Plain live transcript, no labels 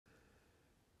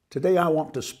Today I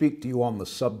want to speak to you on the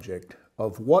subject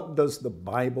of what does the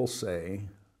Bible say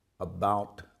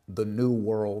about the New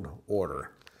World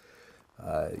Order.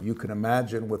 You can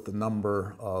imagine with the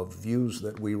number of views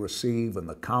that we receive and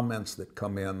the comments that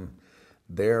come in,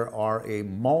 there are a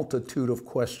multitude of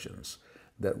questions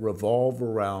that revolve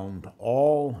around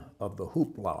all of the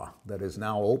hoopla that is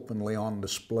now openly on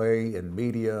display in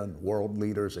media and world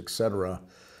leaders, etc.,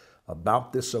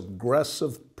 about this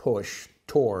aggressive push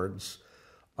towards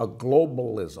a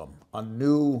globalism, a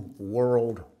new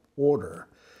world order.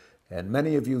 And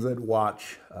many of you that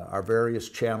watch our various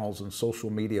channels and social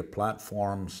media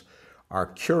platforms are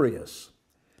curious.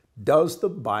 Does the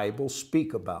Bible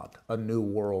speak about a new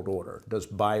world order? Does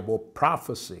Bible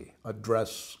prophecy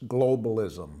address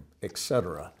globalism,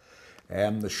 etc.?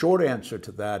 And the short answer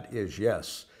to that is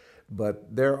yes.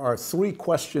 But there are three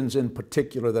questions in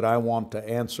particular that I want to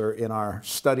answer in our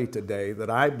study today that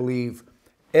I believe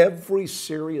every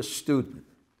serious student,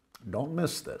 don't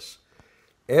miss this,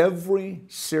 every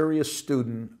serious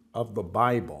student of the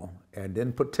Bible, and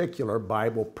in particular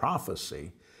Bible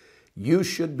prophecy, you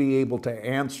should be able to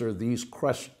answer these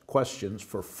questions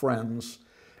for friends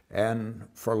and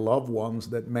for loved ones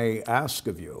that may ask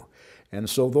of you. And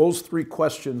so those three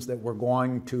questions that we're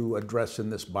going to address in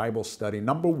this Bible study.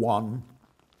 Number one,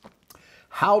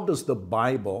 how does the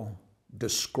Bible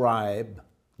describe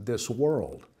this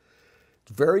world?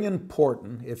 It's very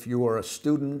important if you are a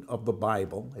student of the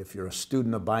Bible, if you're a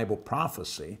student of Bible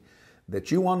prophecy, that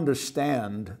you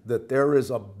understand that there is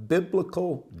a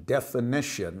biblical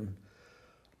definition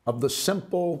of the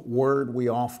simple word we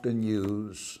often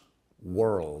use,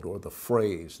 world, or the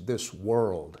phrase, this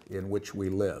world in which we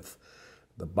live.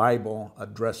 The Bible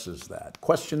addresses that.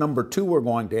 Question number two we're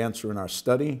going to answer in our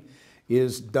study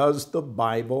is, does the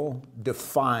Bible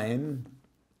define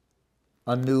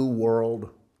a new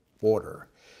world order?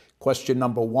 Question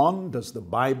number one, does the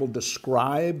Bible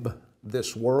describe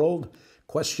this world?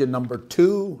 Question number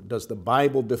two, does the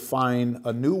Bible define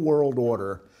a new world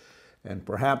order? And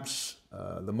perhaps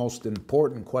the most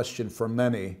important question for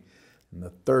many, and the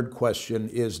third question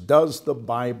is, does the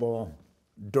Bible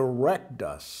direct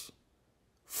us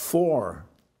for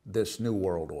this new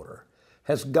world order?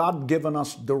 Has God given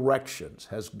us directions?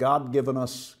 Has God given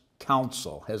us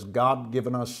counsel? Has God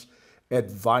given us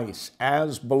advice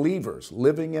as believers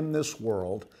living in this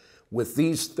world with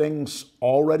these things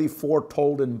already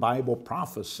foretold in Bible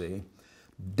prophecy?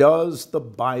 Does the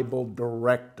Bible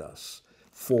direct us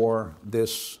for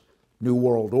this new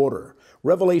world order?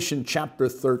 Revelation chapter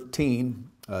 13,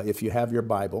 if you have your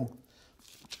Bible.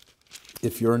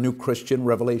 If you're a new Christian,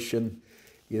 Revelation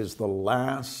is the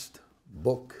last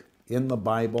book in the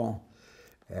Bible.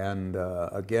 And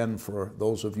again, for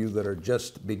those of you that are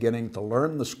just beginning to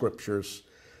learn the scriptures,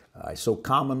 I so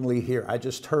commonly hear, I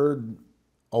just heard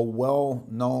a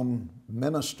well-known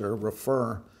minister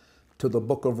refer to the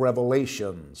book of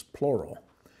Revelations, plural.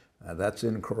 That's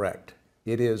incorrect.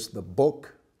 It is the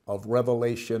book of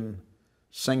Revelation,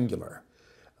 singular.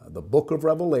 The book of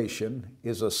Revelation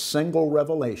is a single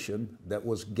revelation that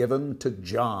was given to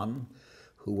John,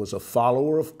 who was a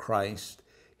follower of Christ.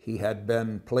 He had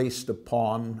been placed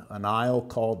upon an isle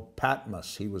called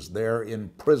Patmos. He was there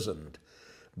imprisoned.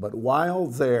 But while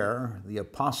there, the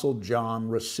Apostle John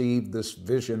received this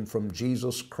vision from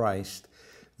Jesus Christ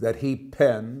that he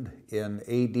penned in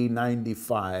AD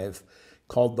 95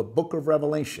 called the Book of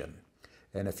Revelation.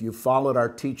 And if you followed our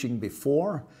teaching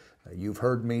before, you've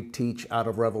heard me teach out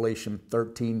of Revelation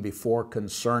 13 before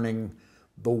concerning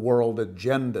the world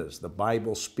agendas. The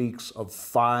Bible speaks of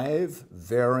 5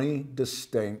 very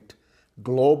distinct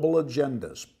global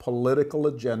agendas, political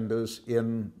agendas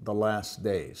in the last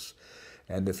days.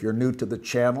 And if you're new to the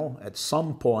channel, at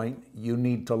some point you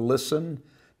need to listen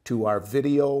to our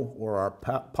video or our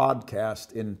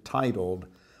podcast entitled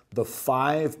The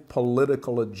 5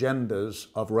 Political Agendas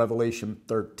of Revelation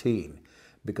 13,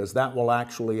 because that will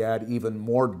actually add even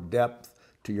more depth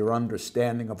to your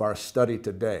understanding of our study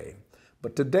today.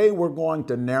 But today we're going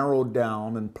to narrow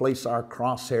down and place our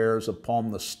crosshairs upon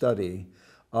the study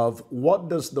of what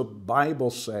does the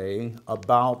Bible say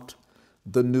about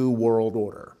the New World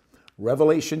Order.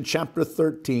 Revelation chapter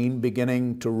 13,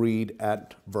 beginning to read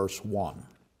at verse 1.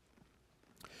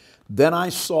 Then I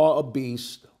saw a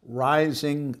beast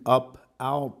rising up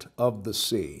out of the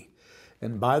sea.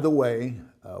 And by the way,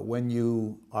 when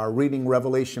you are reading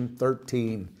Revelation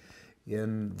 13,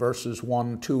 in verses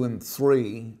 1, 2, and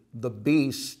 3, the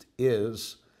beast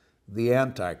is the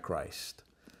Antichrist.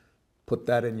 Put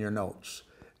that in your notes.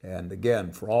 And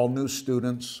again, for all new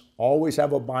students, always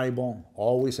have a Bible,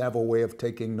 always have a way of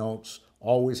taking notes,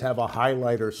 always have a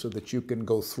highlighter so that you can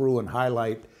go through and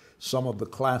highlight some of the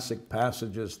classic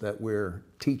passages that we're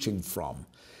teaching from.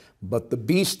 But the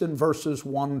beast in verses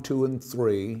 1, 2, and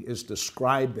 3 is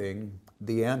describing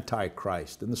the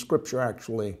Antichrist, and the scripture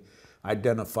actually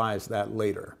identifies that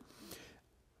later.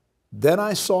 Then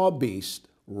I saw a beast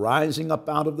rising up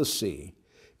out of the sea.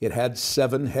 It had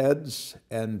 7 heads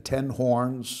and 10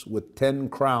 horns, with 10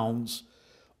 crowns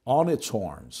on its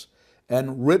horns,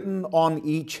 and written on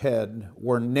each head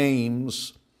were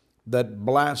names that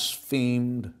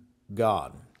blasphemed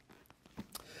God.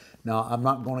 Now, I'm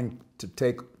not going to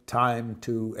take time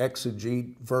to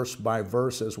exegete verse by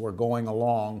verse as we're going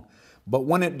along, but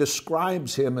when it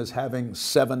describes him as having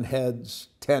 7 heads,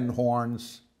 10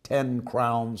 horns, 10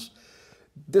 crowns,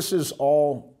 this is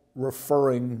all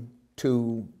referring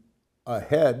to a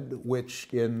head which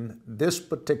in this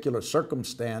particular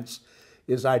circumstance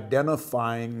is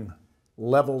identifying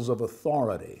levels of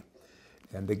authority.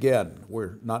 And again,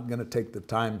 we're not going to take the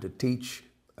time to teach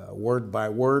word by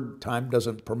word. Time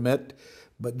doesn't permit.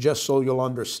 But just so you'll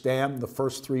understand, the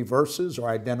first 3 verses are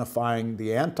identifying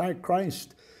the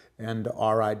Antichrist and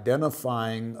are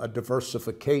identifying a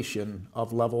diversification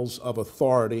of levels of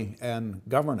authority and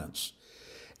governance.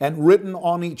 And written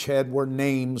on each head were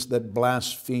names that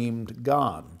blasphemed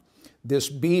God. This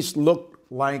beast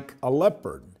looked like a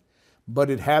leopard,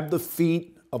 but it had the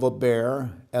feet of a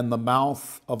bear and the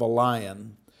mouth of a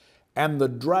lion. And the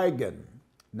dragon,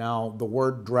 now the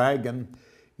word dragon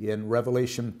in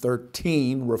Revelation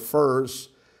 13 refers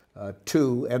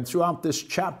to, and throughout this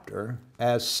chapter,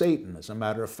 as Satan. As a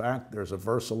matter of fact, there's a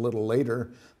verse a little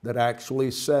later that actually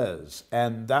says,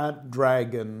 and that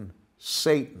dragon,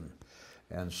 Satan.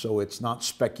 And so it's not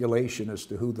speculation as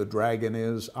to who the dragon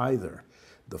is either.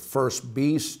 The first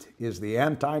beast is the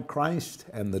Antichrist,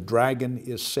 and the dragon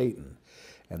is Satan.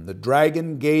 And the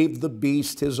dragon gave the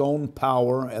beast his own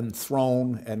power and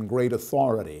throne and great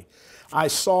authority. I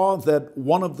saw that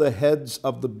one of the heads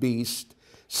of the beast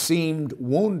seemed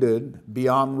wounded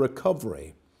beyond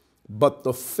recovery, but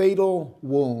the fatal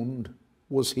wound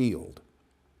was healed.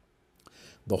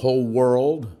 The whole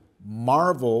world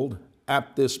marveled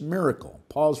at this miracle.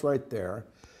 Pause right there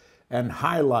and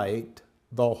highlight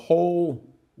the whole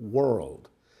world.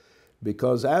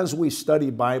 Because as we study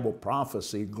Bible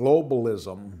prophecy,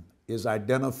 globalism is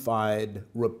identified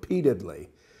repeatedly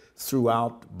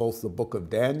throughout both the book of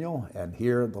Daniel and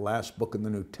here, the last book in the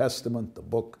New Testament, the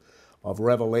book of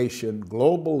Revelation.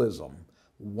 Globalism,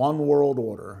 one world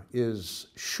order, is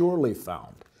surely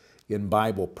found in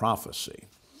Bible prophecy.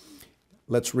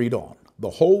 Let's read on. The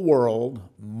whole world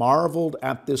marveled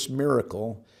at this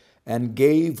miracle and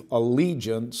gave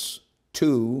allegiance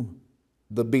to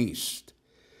the beast.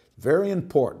 Very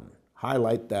important.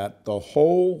 Highlight that. The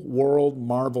whole world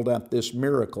marveled at this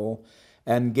miracle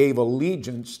and gave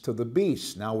allegiance to the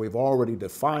beast. Now, we've already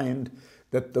defined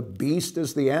that the beast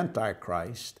is the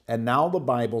Antichrist, and now the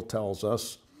Bible tells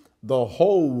us the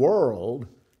whole world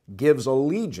gives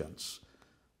allegiance.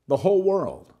 The whole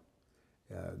world.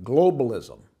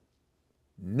 Globalism,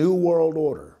 New World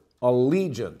Order,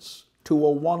 allegiance to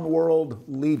a one world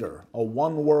leader, a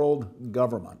one world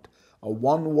government, a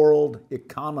one world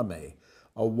economy,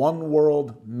 a one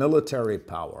world military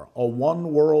power, a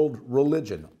one world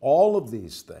religion. All of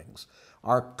these things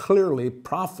are clearly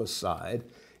prophesied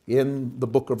in the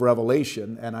book of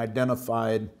Revelation and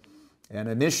identified and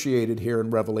initiated here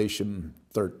in Revelation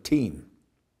 13.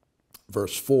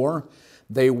 Verse 4,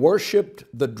 they worshiped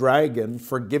the dragon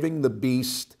for giving the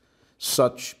beast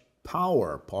such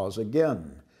power. Pause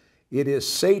again. It is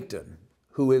Satan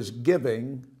who is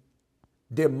giving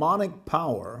demonic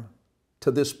power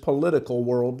to this political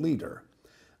world leader.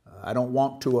 I don't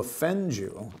want to offend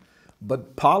you,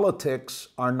 but politics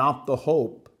are not the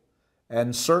hope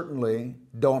and certainly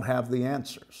don't have the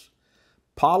answers.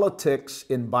 Politics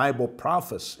in Bible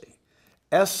prophecy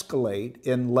escalate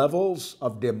in levels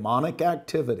of demonic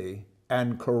activity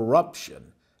and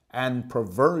corruption and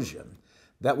perversion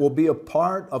that will be a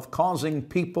part of causing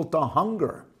people to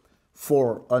hunger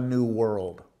for a new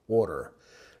world order.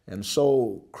 And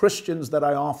so Christians that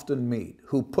I often meet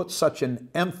who put such an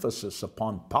emphasis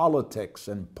upon politics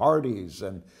and parties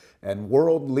and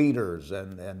world leaders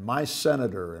and my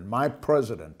senator and my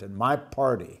president and my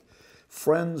party,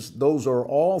 friends, those are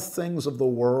all things of the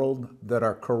world that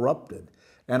are corrupted.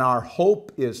 And our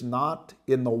hope is not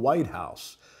in the White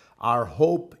House. Our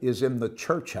hope is in the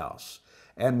church house.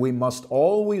 And we must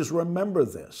always remember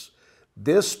this.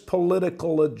 This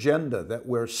political agenda that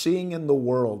we're seeing in the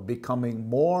world becoming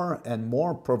more and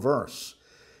more perverse,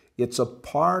 it's a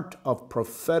part of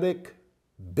prophetic,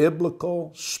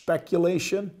 biblical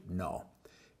speculation? No.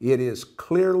 It is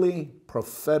clearly,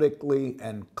 prophetically,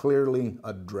 and clearly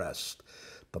addressed.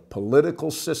 The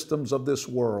political systems of this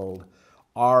world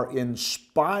are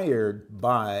inspired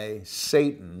by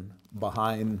Satan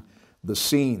behind the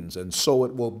scenes, and so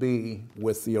it will be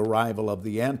with the arrival of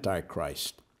the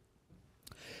Antichrist.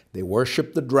 They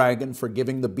worshiped the dragon for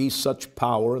giving the beast such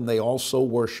power, and they also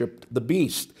worshiped the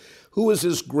beast. "Who is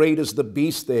as great as the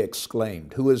beast?" they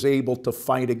exclaimed. "Who is able to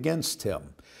fight against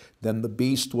him?" Then the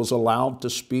beast was allowed to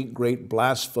speak great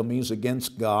blasphemies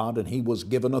against God, and he was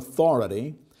given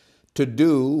authority to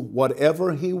do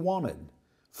whatever he wanted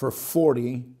for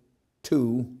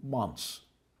 42 months.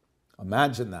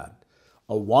 Imagine that.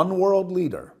 A one-world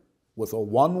leader with a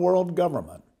one-world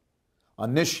government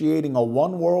initiating a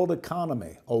one-world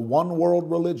economy, a one-world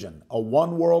religion, a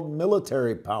one-world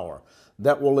military power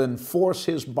that will enforce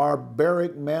his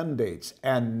barbaric mandates,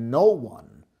 and no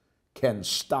one can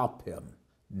stop him.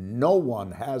 No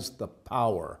one has the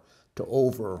power to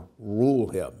overrule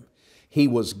him. He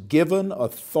was given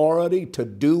authority to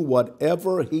do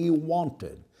whatever he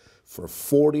wanted for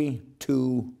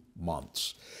 42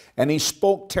 months. And he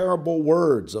spoke terrible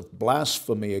words of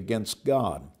blasphemy against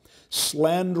God,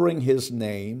 slandering his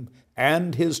name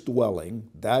and his dwelling,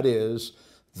 that is,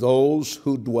 those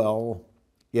who dwell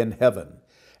in heaven.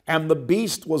 And the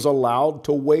beast was allowed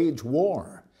to wage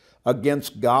war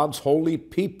against God's holy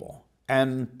people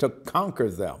and to conquer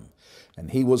them.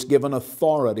 And he was given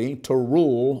authority to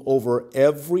rule over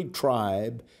every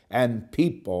tribe and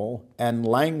people and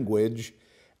language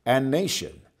and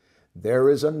nation. There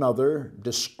is another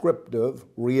descriptive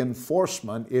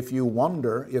reinforcement if you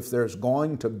wonder if there's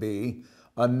going to be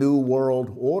a new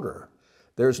world order.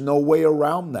 There's no way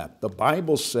around that. The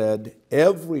Bible said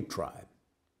every tribe,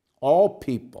 all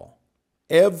people,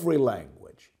 every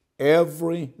language,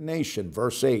 every nation,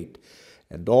 verse 8,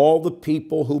 and all the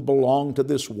people who belong to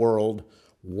this world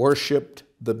worshiped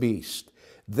the beast.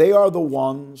 They are the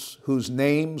ones whose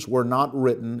names were not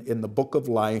written in the book of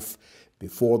life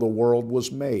before the world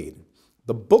was made.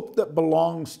 The book that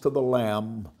belongs to the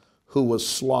Lamb who was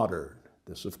slaughtered.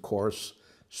 This, of course,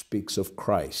 speaks of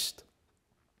Christ.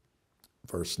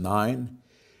 Verse 9,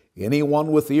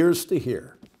 anyone with ears to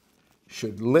hear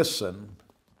should listen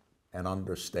and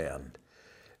understand.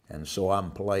 And so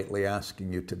I'm politely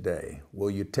asking you today, will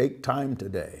you take time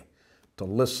today to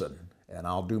listen? And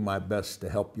I'll do my best to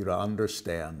help you to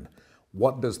understand,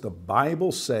 what does the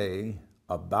Bible say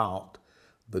about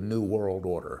the New World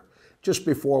Order? Just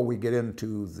before we get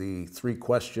into the 3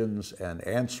 questions and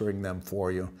answering them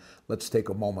for you, let's take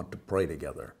a moment to pray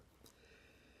together.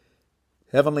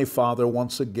 Heavenly Father,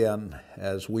 once again,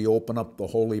 as we open up the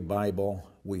Holy Bible,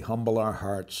 we humble our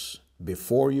hearts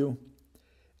before you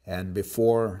and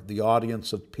before the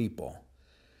audience of people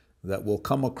that will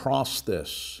come across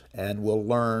this and will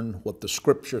learn what the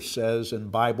Scripture says in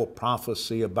Bible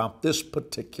prophecy about this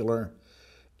particular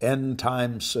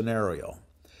end-time scenario.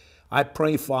 I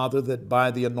pray, Father, that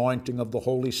by the anointing of the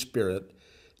Holy Spirit,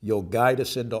 you'll guide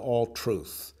us into all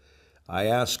truth. I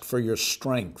ask for your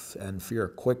strength and for your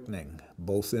quickening,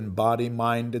 both in body,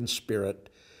 mind, and spirit,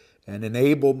 and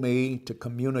enable me to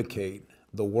communicate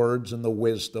the words and the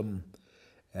wisdom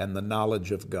and the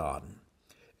knowledge of God.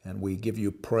 And we give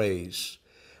you praise.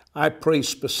 I pray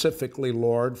specifically,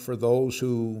 Lord, for those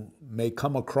who may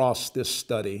come across this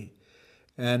study,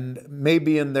 and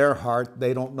maybe in their heart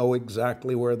they don't know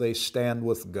exactly where they stand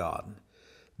with God.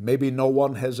 Maybe no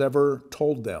one has ever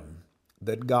told them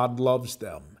that God loves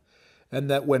them, and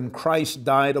that when Christ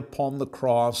died upon the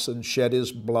cross and shed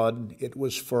his blood, it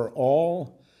was for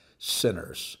all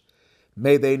sinners.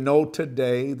 May they know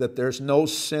today that there's no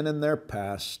sin in their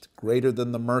past greater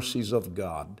than the mercies of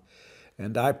God.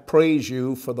 And I praise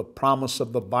you for the promise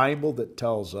of the Bible that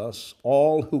tells us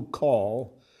all who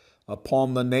call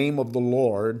upon the name of the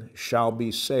Lord shall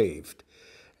be saved.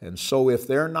 And so if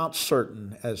they're not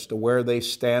certain as to where they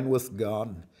stand with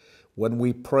God, when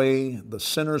we pray the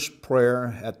sinner's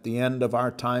prayer at the end of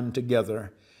our time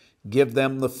together, give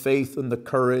them the faith and the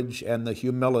courage and the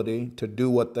humility to do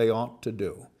what they ought to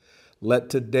do.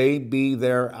 Let today be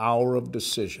their hour of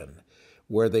decision,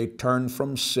 where they turn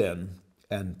from sin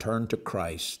and turn to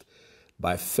Christ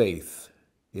by faith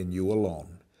in you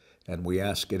alone. And we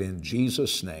ask it in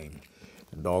Jesus' name.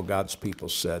 And all God's people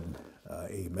said,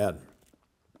 amen.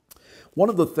 One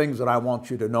of the things that I want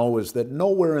you to know is that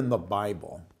nowhere in the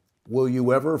Bible will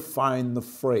you ever find the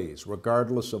phrase,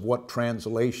 regardless of what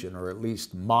translation, or at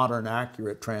least modern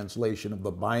accurate translation of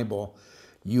the Bible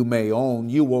you may own,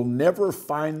 you will never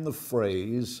find the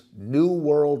phrase New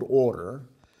World Order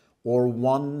or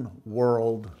One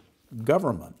World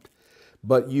Government.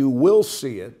 But you will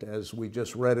see it, as we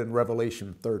just read in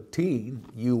Revelation 13,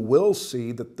 you will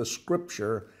see that the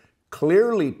Scripture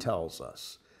clearly tells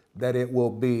us that it will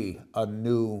be a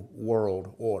new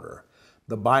world order.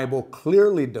 The Bible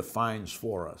clearly defines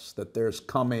for us that there's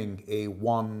coming a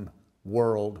one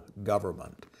world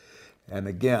government. And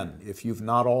again, if you've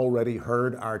not already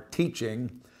heard our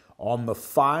teaching on the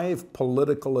 5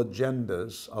 political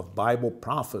agendas of Bible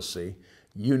prophecy,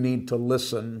 you need to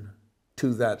listen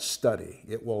to that study.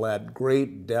 It will add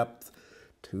great depth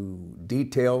to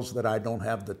details that I don't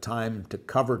have the time to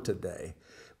cover today.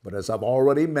 But as I've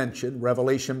already mentioned,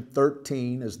 Revelation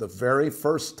 13 is the very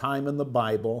first time in the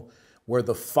Bible where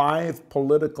the 5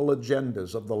 political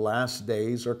agendas of the last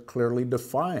days are clearly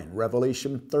defined.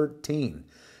 Revelation 13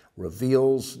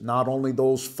 reveals not only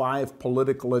those 5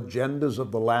 political agendas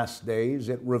of the last days,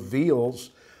 it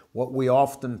reveals what we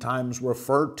oftentimes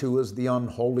refer to as the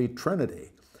unholy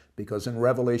Trinity. Because in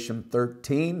Revelation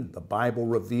 13, the Bible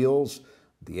reveals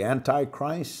the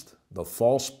Antichrist, the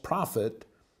false prophet,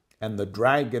 and the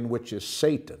dragon, which is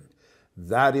Satan.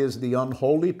 That is the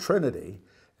unholy Trinity,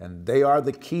 and they are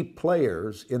the key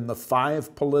players in the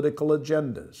 5 political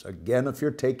agendas. Again, if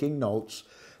you're taking notes,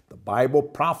 the Bible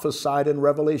prophesied in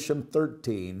Revelation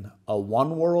 13 a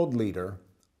one-world leader,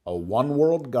 a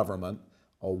one-world government,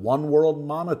 a one-world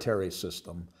monetary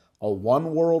system, a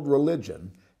one-world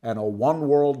religion, and a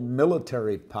one-world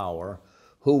military power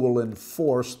who will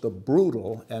enforce the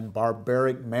brutal and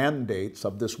barbaric mandates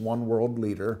of this one-world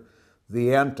leader,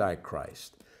 the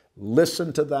Antichrist.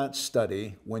 Listen to that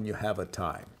study when you have a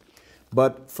time.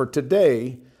 But for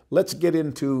today, let's get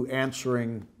into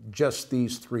answering just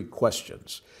these 3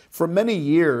 questions. For many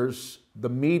years, the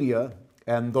media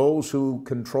and those who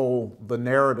control the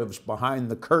narratives behind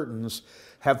the curtains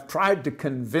have tried to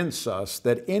convince us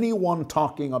that anyone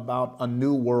talking about a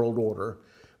new world order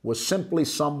was simply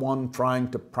someone trying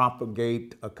to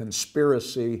propagate a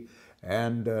conspiracy,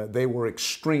 and they were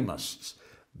extremists.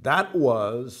 That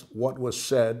was what was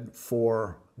said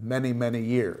for many, many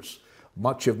years.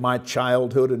 Much of my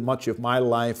childhood and much of my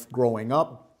life growing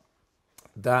up,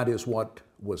 that is what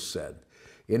was said.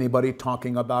 Anybody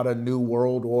talking about a new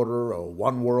world order, a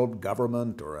one world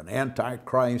government, or an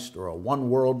antichrist, or a one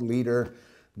world leader,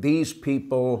 these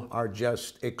people are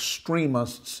just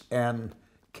extremists and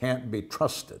can't be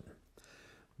trusted.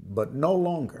 But no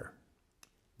longer.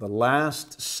 The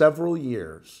last several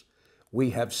years,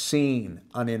 we have seen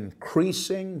an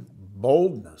increasing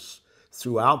boldness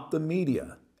throughout the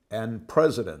media and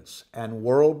presidents and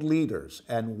world leaders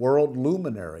and world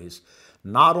luminaries,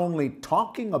 not only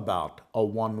talking about a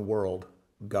one world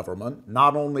government,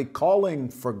 not only calling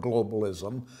for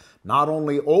globalism, not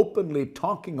only openly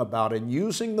talking about and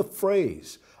using the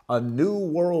phrase a new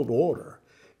world order.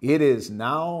 It is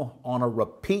now on a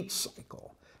repeat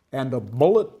cycle and a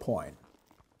bullet point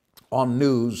on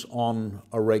news on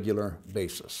a regular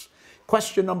basis.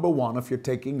 Question number 1, if you're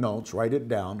taking notes, write it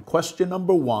down. Question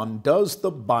number 1, does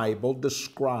the Bible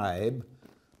describe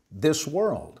this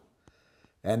world?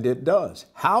 And it does.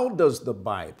 How does the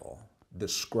Bible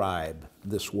describe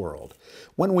this world?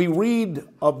 When we read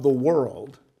of the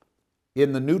world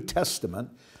in the New Testament,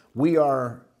 we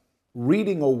are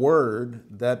reading a word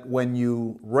that when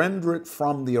you render it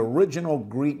from the original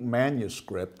Greek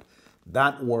manuscript,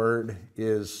 that word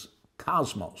is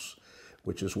cosmos,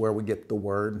 which is where we get the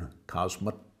word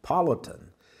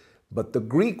cosmopolitan. But the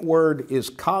Greek word is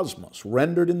cosmos,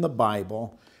 rendered in the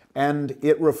Bible, and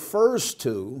it refers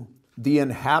to the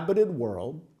inhabited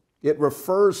world. It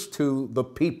refers to the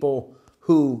people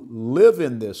who live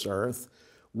in this earth,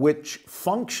 which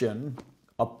function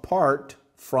apart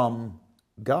from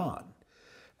God.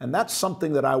 And that's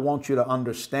something that I want you to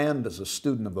understand as a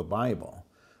student of the Bible.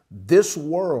 This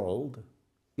world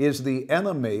is the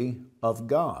enemy of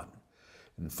God.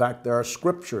 In fact, there are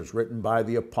scriptures written by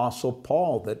the Apostle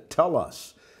Paul that tell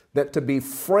us that to be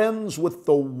friends with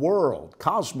the world,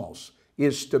 cosmos,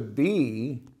 is to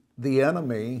be the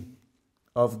enemy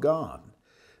of God.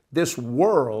 This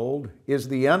world is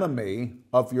the enemy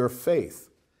of your faith,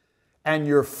 and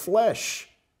your flesh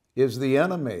is the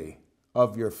enemy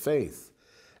of your faith.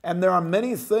 And there are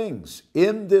many things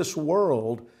in this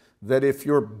world that if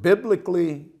you're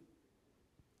biblically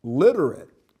literate,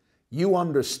 you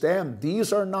understand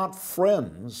these are not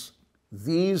friends,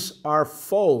 these are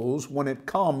foes when it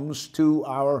comes to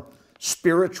our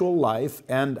spiritual life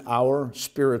and our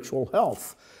spiritual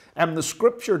health. And the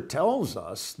scripture tells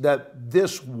us that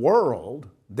this world,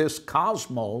 this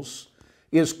cosmos,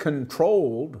 is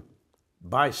controlled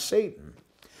by Satan.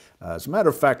 As a matter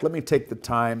of fact, let me take the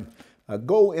time,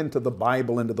 go into the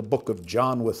Bible, into the book of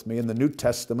John with me in the New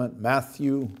Testament,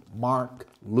 Matthew, Mark,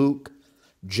 Luke,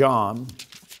 John,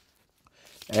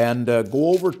 and go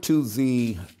over to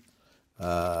the,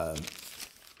 I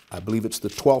believe it's the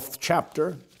 12th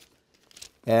chapter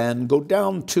and go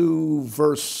down to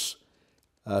verse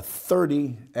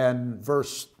 30 and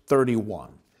verse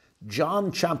 31.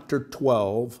 John chapter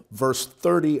 12, verse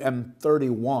 30 and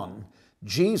 31,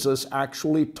 Jesus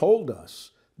actually told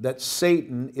us that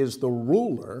Satan is the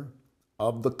ruler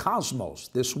of the cosmos,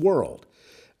 this world.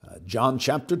 John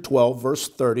chapter 12, verse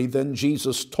 30, then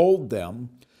Jesus told them,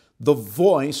 "The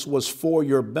voice was for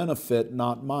your benefit,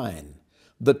 not mine.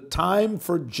 The time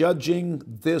for judging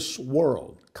this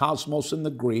world," cosmos in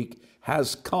the Greek,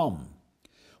 "has come,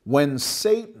 when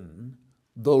Satan,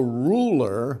 the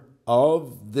ruler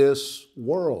of this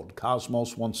world,"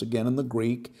 cosmos once again in the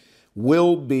Greek,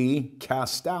 "will be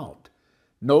cast out."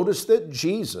 Notice that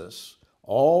Jesus,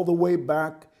 all the way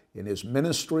back in his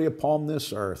ministry upon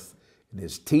this earth, in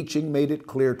his teaching, made it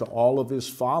clear to all of his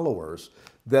followers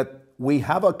that we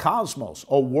have a cosmos,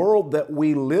 a world that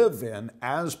we live in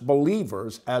as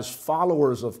believers, as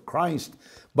followers of Christ,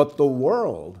 but the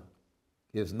world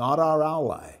is not our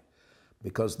ally,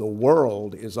 because the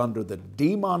world is under the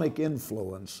demonic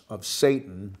influence of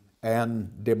Satan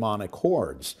and demonic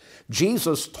hordes.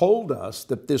 Jesus told us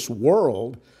that this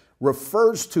world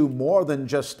refers to more than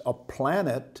just a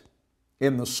planet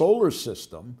in the solar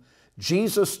system.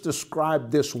 Jesus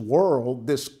described this world,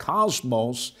 this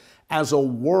cosmos, as a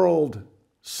world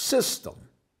system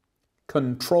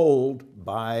controlled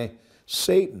by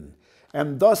Satan.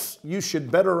 And thus, you should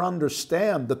better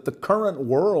understand that the current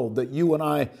world that you and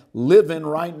I live in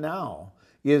right now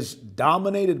is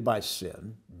dominated by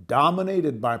sin,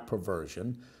 dominated by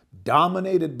perversion,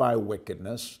 dominated by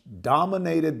wickedness,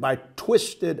 dominated by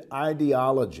twisted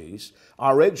ideologies.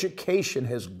 Our education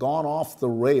has gone off the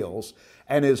rails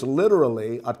and is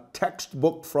literally a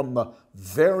textbook from the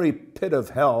very pit of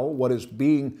hell. What is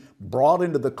being brought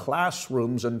into the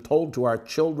classrooms and told to our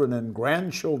children and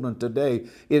grandchildren today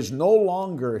is no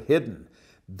longer hidden.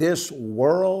 This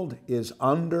world is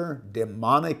under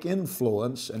demonic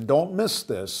influence, and don't miss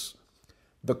this.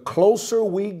 The closer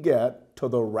we get to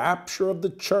the rapture of the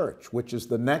church, which is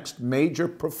the next major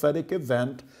prophetic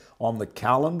event on the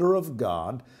calendar of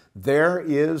God, there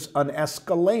is an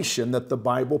escalation that the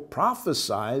Bible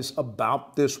prophesies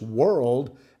about this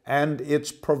world and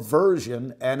its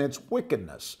perversion and its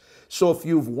wickedness. So if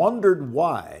you've wondered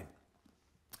why,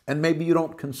 and maybe you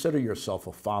don't consider yourself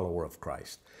a follower of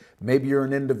Christ, maybe you're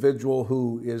an individual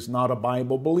who is not a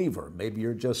Bible believer, maybe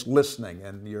you're just listening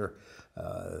and you're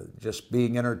just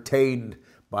being entertained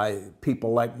by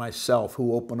people like myself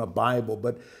who open a Bible,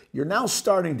 but you're now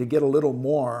starting to get a little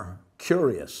more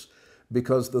curious,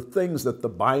 because the things that the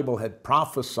Bible had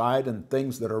prophesied and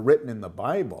things that are written in the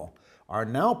Bible are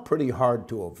now pretty hard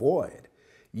to avoid.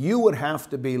 You would have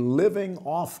to be living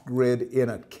off-grid in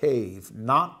a cave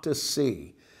not to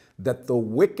see that the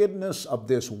wickedness of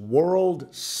this world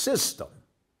system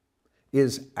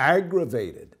is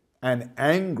aggravated and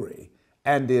angry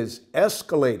and is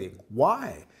escalating.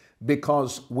 Why?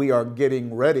 Because we are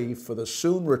getting ready for the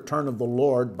soon return of the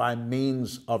Lord by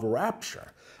means of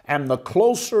rapture. And the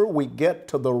closer we get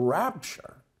to the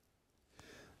rapture,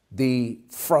 the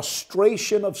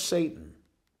frustration of Satan,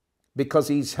 because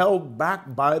he's held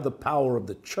back by the power of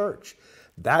the church,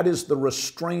 that is the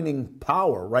restraining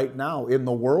power right now in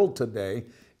the world today,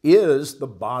 is the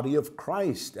body of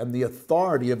Christ and the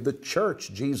authority of the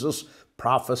church. Jesus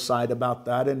prophesied about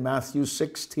that in Matthew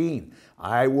 16.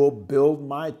 "I will build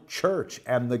my church,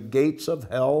 and the gates of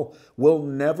hell will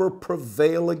never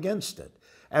prevail against it."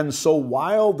 And so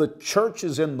while the church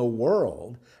is in the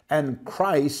world, and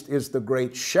Christ is the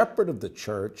great shepherd of the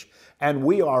church, and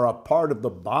we are a part of the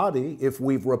body if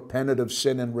we've repented of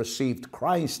sin and received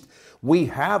Christ, we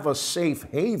have a safe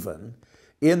haven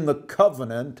in the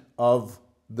covenant of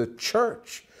the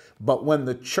church. But when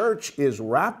the church is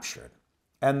raptured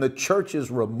and the church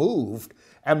is removed,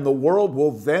 and the world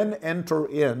will then enter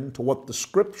into what the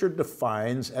scripture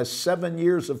defines as 7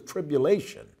 years of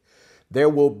tribulation, there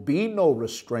will be no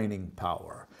restraining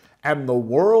power. And the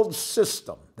world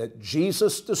system that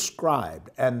Jesus described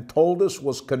and told us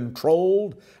was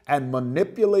controlled and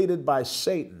manipulated by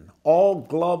Satan, all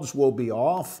gloves will be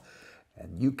off,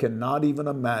 and you cannot even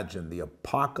imagine the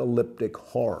apocalyptic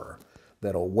horror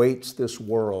that awaits this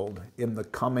world in the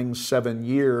coming 7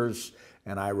 years.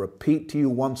 And I repeat to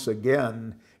you once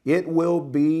again, it will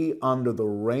be under the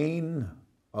reign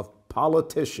of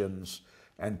politicians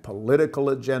and political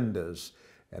agendas,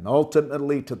 and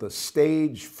ultimately to the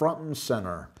stage front and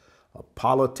center, a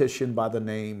politician by the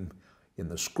name in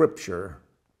the scripture,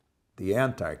 the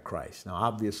Antichrist. Now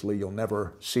obviously you'll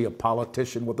never see a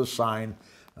politician with a sign,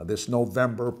 "This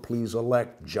November, please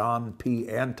elect John P.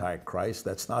 Antichrist."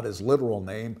 That's not his literal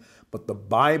name, but the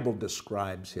Bible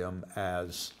describes him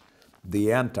as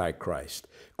the Antichrist.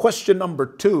 Question number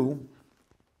 2,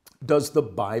 does the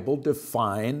Bible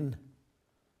define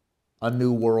a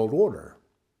new world order?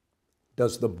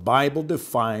 Does the Bible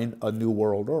define a new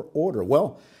world order?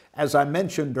 Well, as I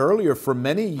mentioned earlier, for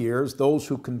many years, those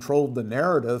who controlled the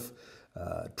narrative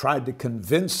tried to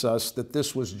convince us that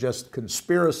this was just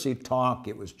conspiracy talk,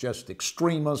 it was just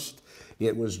extremist,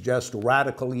 it was just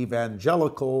radical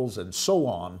evangelicals, and so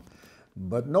on,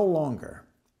 but no longer.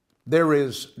 There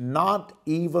is not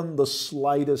even the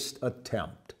slightest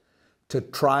attempt to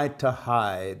try to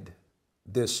hide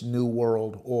this new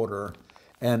world order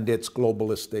and its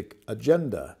globalistic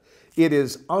agenda. It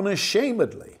is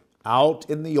unashamedly out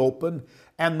in the open,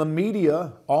 and the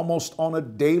media almost on a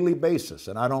daily basis,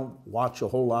 and I don't watch a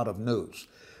whole lot of news,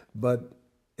 but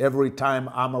every time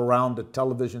I'm around a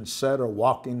television set or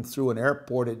walking through an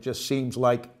airport, it just seems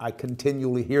like I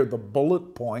continually hear the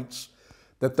bullet points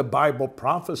that the Bible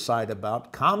prophesied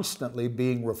about constantly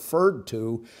being referred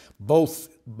to,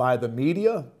 both by the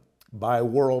media, by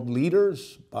world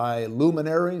leaders, by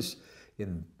luminaries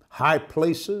in high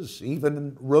places,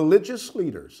 even religious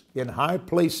leaders in high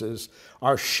places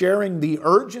are sharing the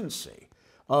urgency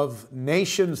of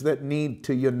nations that need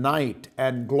to unite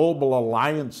and global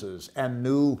alliances and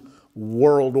new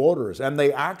world orders. And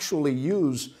they actually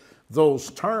use those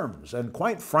terms. And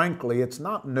quite frankly, it's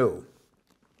not new.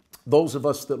 Those of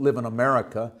us that live in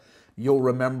America, you'll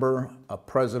remember a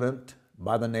president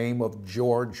by the name of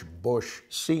George Bush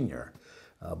Sr.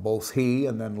 Both he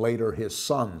and then later his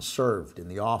son served in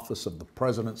the office of the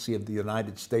presidency of the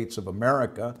United States of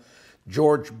America.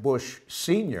 George Bush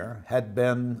Sr. had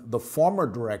been the former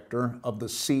director of the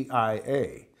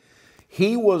CIA.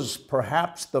 He was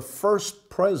perhaps the first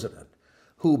president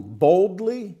who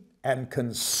boldly and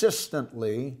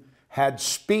consistently had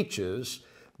speeches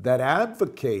that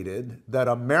advocated that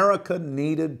America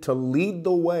needed to lead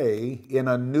the way in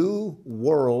a new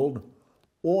world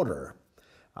order.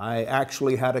 I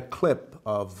actually had a clip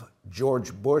of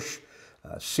George Bush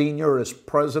Sr. as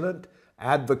president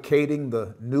advocating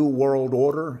the new world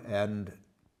order and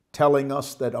telling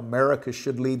us that America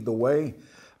should lead the way.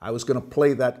 I was going to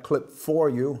play that clip for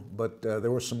you, but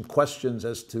there were some questions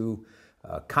as to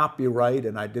copyright,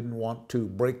 and I didn't want to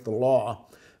break the law.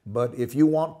 But if you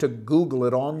want to Google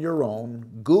it on your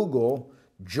own, Google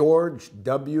George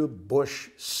W. Bush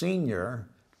Sr.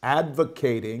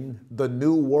 advocating the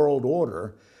New World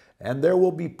Order, and there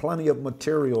will be plenty of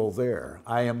material there.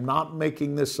 I am not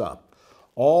making this up.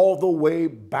 All the way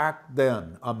back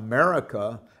then,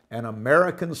 America and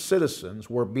American citizens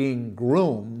were being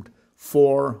groomed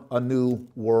for a new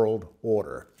world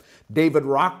order. David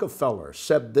Rockefeller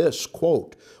said this,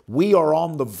 quote, "We are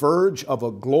on the verge of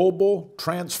a global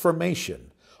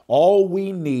transformation. All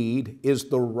we need is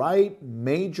the right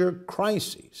major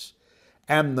crises,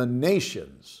 and the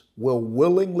nations will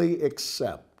willingly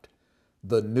accept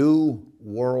the new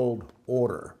world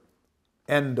order."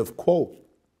 End of quote.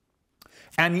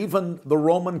 And even the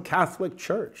Roman Catholic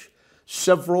Church,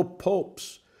 several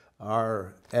popes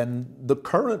and the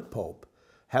current pope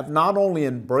have not only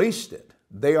embraced it,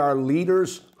 they are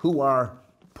leaders who are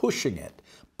pushing it.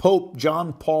 Pope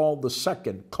John Paul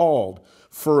II called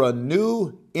for a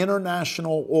new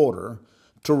international order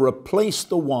to replace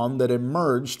the one that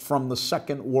emerged from the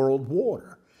Second World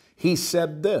War. He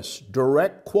said this,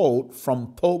 direct quote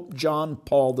from Pope John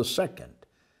Paul II,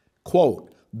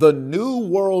 quote, "The new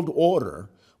world order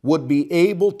would be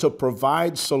able to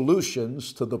provide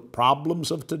solutions to the problems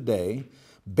of today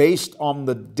based on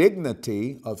the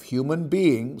dignity of human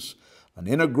beings, an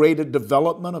integrated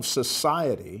development of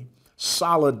society,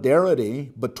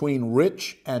 solidarity between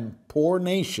rich and poor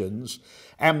nations,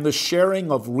 and the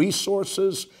sharing of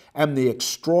resources and the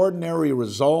extraordinary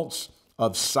results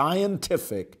of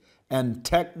scientific and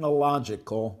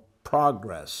technological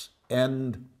progress."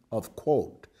 End of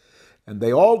quote. And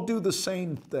they all do the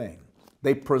same thing.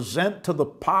 They present to the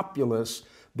populace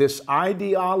this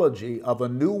ideology of a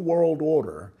new world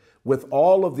order with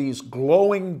all of these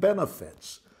glowing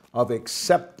benefits of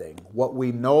accepting what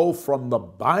we know from the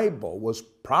Bible was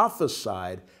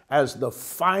prophesied as the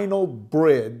final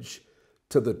bridge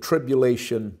to the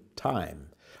tribulation time.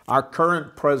 Our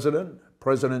current president,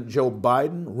 President Joe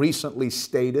Biden, recently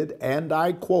stated, and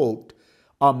I quote,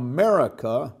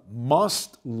 "America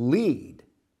must lead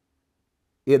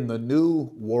in the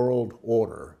new world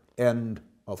order," end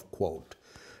of quote.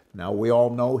 Now, we all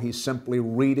know he's simply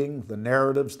reading the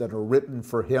narratives that are written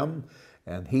for him,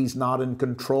 and he's not in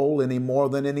control any more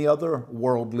than any other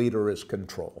world leader is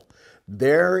control.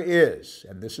 There is,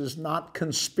 and this is not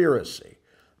conspiracy,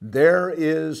 there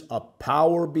is a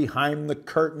power behind the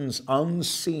curtains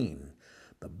unseen,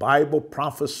 The Bible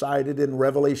prophesied it in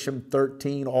Revelation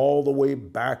 13 all the way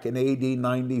back in AD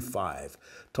 95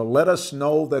 to let us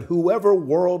know that whoever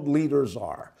world leaders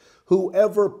are,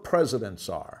 whoever presidents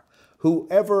are,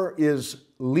 whoever is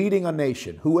leading a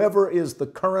nation, whoever is the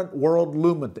current world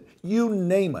luminary, you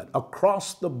name it,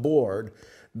 across the board,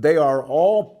 they are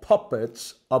all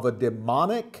puppets of a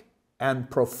demonic and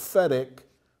prophetic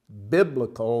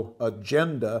biblical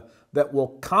agenda that will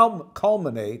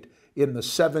culminate in the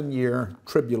 7-year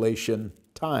tribulation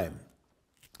time.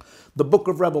 The book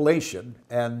of Revelation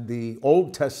and the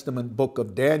Old Testament book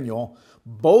of Daniel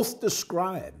both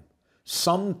describe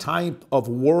some type of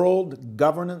world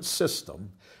governance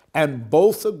system, and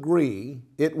both agree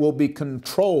it will be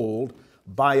controlled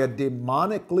by a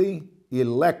demonically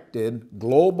elected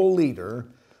global leader,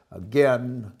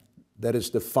 again, that is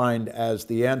defined as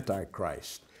the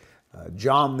Antichrist.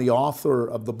 John, the author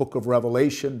of the book of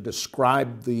Revelation,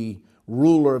 described the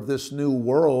ruler of this new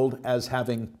world as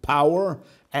having power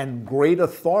and great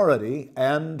authority,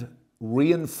 and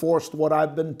reinforced what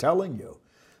I've been telling you,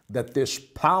 that this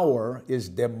power is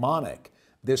demonic.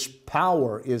 This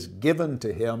power is given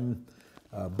to him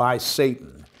by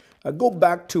Satan. Go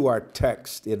back to our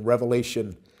text in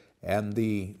Revelation and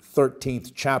the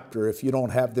 13th chapter. If you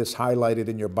don't have this highlighted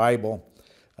in your Bible,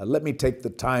 let me take the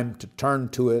time to turn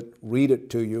to it, read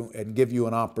it to you, and give you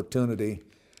an opportunity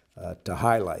to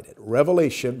highlight it.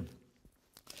 Revelation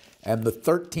and the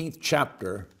 13th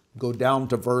chapter, go down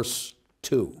to verse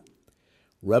 2.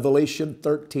 Revelation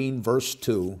 13, verse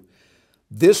 2.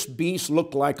 This beast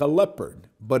looked like a leopard,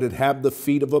 but it had the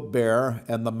feet of a bear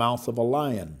and the mouth of a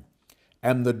lion.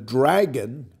 And the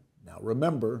dragon, now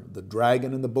remember, the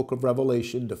dragon in the book of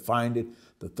Revelation, defined in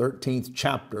the 13th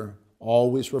chapter,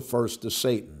 always refers to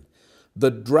Satan.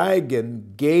 The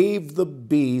dragon gave the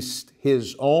beast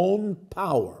his own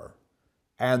power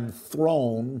and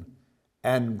throne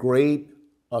and great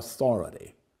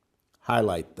authority.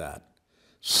 Highlight that.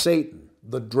 Satan,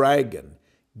 the dragon,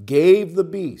 gave the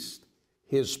beast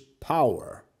his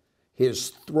power, his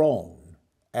throne,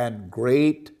 and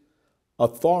great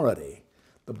authority.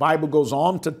 The Bible goes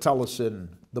on to tell us in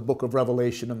the book of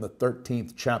Revelation in the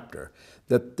 13th chapter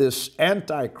that this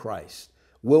Antichrist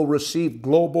will receive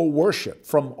global worship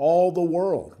from all the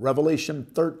world. Revelation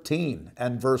 13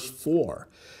 and verse 4.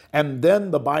 And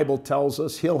then the Bible tells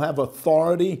us he'll have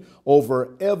authority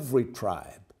over every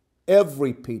tribe,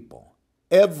 every people,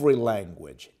 every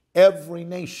language, every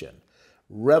nation.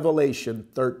 Revelation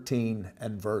 13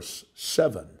 and verse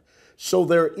 7. So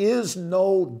there is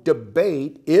no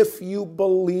debate if you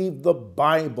believe the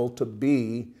Bible to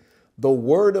be the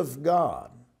Word of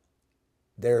God.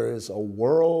 There is a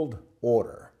world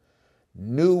order,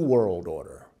 new world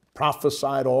order,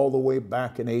 prophesied all the way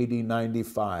back in AD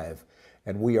 95,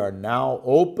 and we are now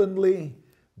openly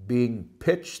being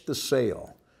pitched the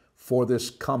sail for this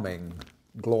coming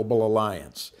global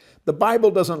alliance. The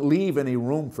Bible doesn't leave any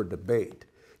room for debate.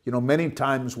 You know, many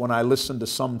times when I listen to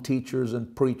some teachers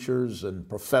and preachers and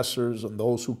professors and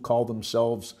those who call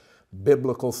themselves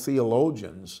biblical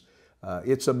theologians,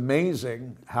 it's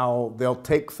amazing how they'll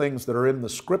take things that are in the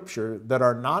Scripture that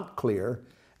are not clear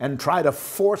and try to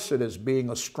force it as being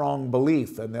a strong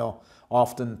belief. And they'll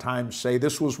oftentimes say,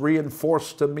 this was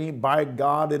reinforced to me by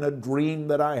God in a dream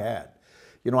that I had.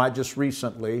 You know, I just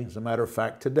recently, as a matter of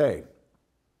fact today,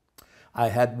 I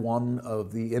had one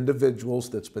of the individuals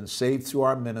that's been saved through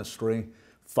our ministry,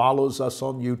 follows us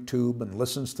on YouTube and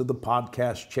listens to the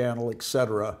podcast channel,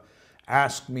 etc.,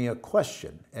 ask me a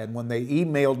question. And when they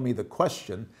emailed me the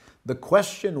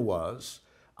question was,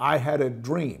 I had a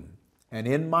dream. And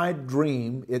in my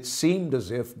dream, it seemed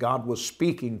as if God was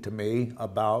speaking to me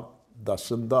about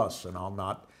thus and thus. And I'll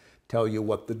not tell you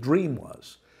what the dream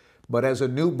was. But as a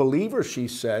new believer, she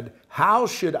said, how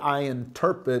should I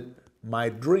interpret my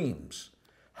dreams?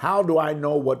 How do I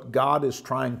know what God is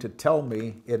trying to tell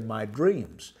me in my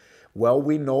dreams? Well,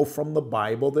 we know from the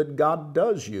Bible that God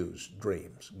does use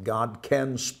dreams. God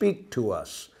can speak to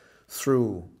us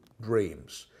through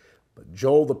dreams. But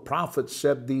Joel the prophet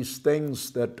said these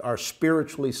things that are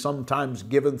spiritually sometimes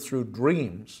given through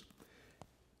dreams.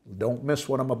 Don't miss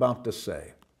what I'm about to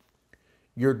say.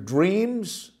 Your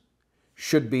dreams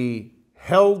should be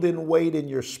held in weight in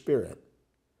your spirit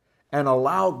and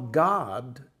allow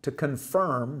God to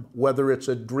confirm whether it's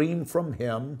a dream from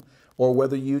Him or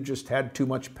whether you just had too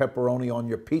much pepperoni on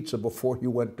your pizza before you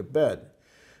went to bed.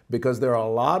 Because there are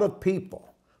a lot of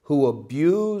people who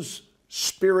abuse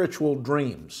spiritual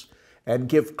dreams and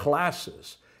give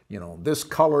classes. You know, this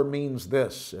color means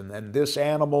this, and then this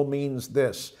animal means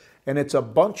this. And it's a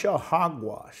bunch of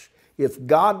hogwash. If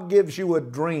God gives you a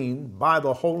dream by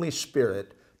the Holy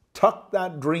Spirit, tuck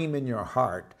that dream in your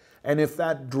heart, and if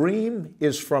that dream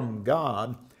is from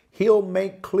God, He'll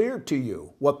make clear to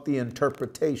you what the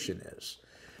interpretation is.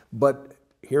 But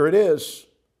here it is,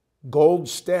 gold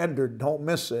standard, don't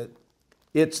miss it.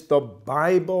 It's the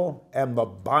Bible and the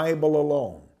Bible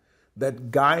alone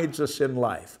that guides us in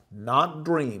life, not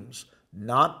dreams,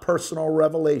 not personal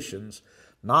revelations,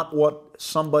 not what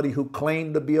somebody who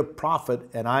claimed to be a prophet,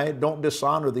 and I don't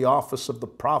dishonor the office of the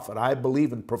prophet. I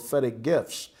believe in prophetic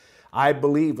gifts. I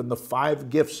believe in the 5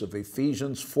 gifts of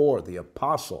Ephesians 4, the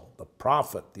apostle, the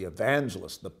prophet, the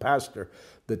evangelist, the pastor,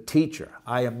 the teacher.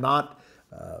 I am not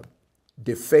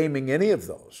defaming any of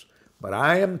those, but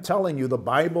I am telling you the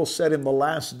Bible said in the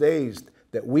last days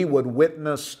that we would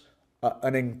witness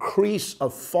an increase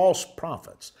of false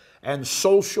prophets. And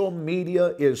social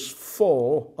media is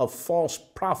full of false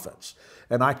prophets.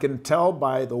 And I can tell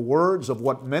by the words of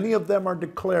what many of them are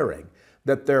declaring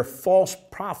that they're false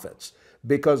prophets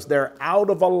because they're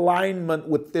out of alignment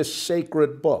with this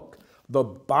sacred book. The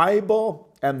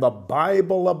Bible, and the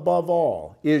Bible above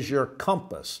all, is your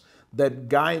compass that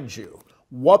guides you.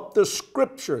 What the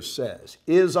Scripture says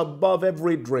is above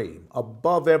every dream,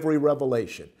 above every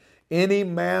revelation. Any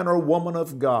man or woman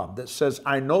of God that says,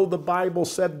 I know the Bible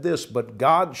said this, but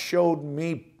God showed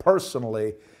me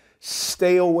personally,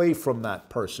 stay away from that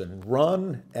person.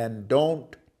 Run and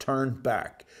don't turn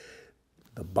back.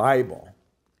 The Bible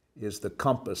is the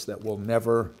compass that will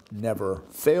never, never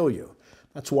fail you.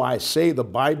 That's why I say the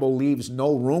Bible leaves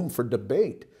no room for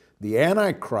debate. The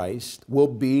Antichrist will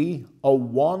be a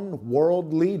one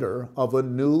world leader of a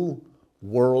new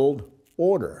world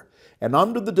order. And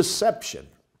under the deception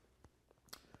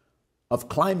of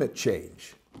climate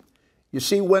change. You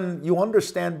see, when you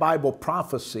understand Bible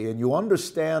prophecy and you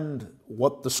understand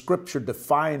what the Scripture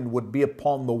defined would be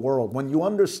upon the world, when you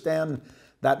understand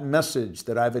that message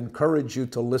that I've encouraged you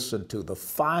to listen to, the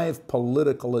 5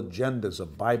 political agendas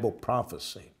of Bible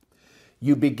prophecy,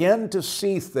 you begin to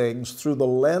see things through the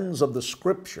lens of the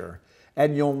Scripture,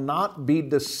 and you'll not be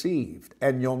deceived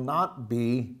and you'll not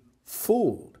be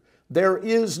fooled. There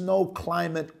is no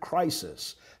climate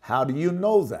crisis. How do you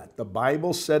know that? The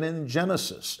Bible said in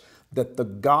Genesis that the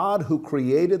God who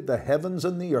created the heavens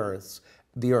and the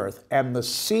earth and the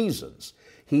seasons,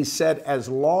 He said, as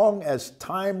long as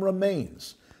time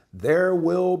remains, there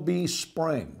will be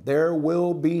spring, there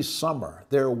will be summer,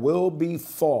 there will be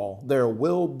fall, there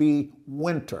will be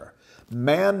winter.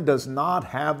 Man does not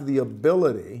have the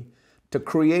ability to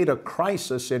create a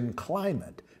crisis in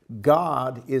climate.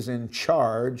 God is in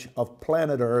charge of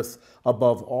planet Earth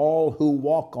above all who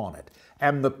walk on it.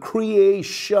 And the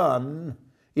creation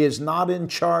is not in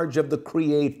charge of the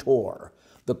Creator.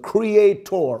 The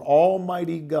Creator,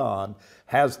 Almighty God,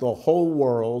 has the whole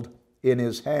world in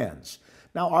His hands.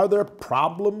 Now, are there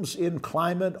problems in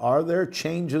climate? Are there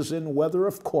changes in weather?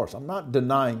 Of course, I'm not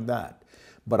denying that.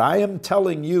 But I am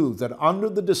telling you that under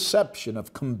the deception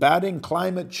of combating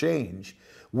climate change,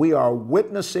 we are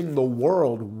witnessing the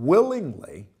world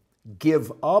willingly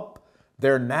give up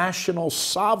their national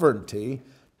sovereignty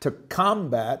to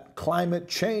combat climate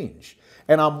change.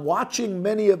 And I'm watching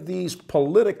many of these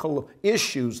political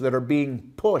issues that are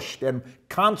being pushed, and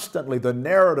constantly the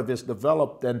narrative is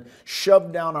developed and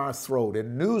shoved down our throat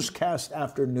in newscast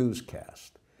after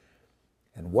newscast.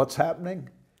 And what's happening?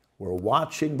 We're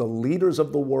watching the leaders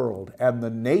of the world and the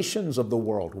nations of the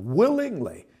world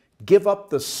willingly give up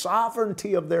the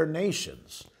sovereignty of their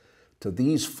nations to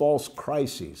these false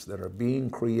crises that are being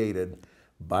created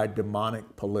by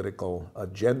demonic political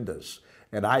agendas.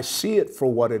 And I see it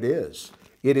for what it is.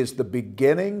 It is the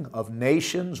beginning of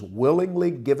nations willingly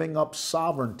giving up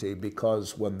sovereignty,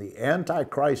 because when the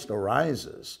Antichrist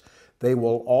arises, they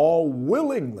will all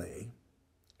willingly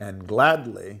and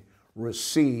gladly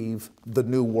receive the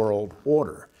New World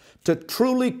Order. To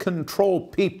truly control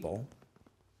people,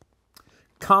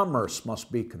 commerce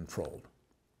must be controlled.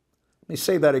 Let me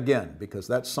say that again, because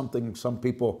that's something some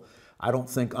people, I don't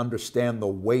think, understand the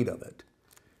weight of it.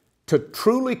 To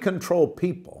truly control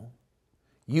people,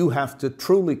 you have to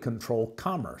truly control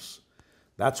commerce.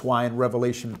 That's why in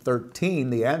Revelation 13,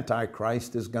 the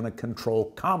Antichrist is going to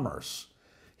control commerce.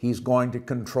 He's going to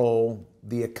control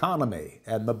the economy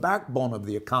and the backbone of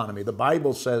the economy. The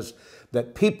Bible says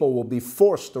that people will be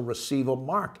forced to receive a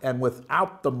mark, and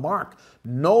without the mark,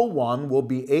 no one will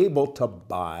be able to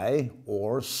buy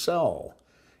or sell.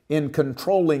 In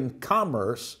controlling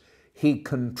commerce, he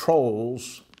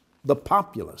controls the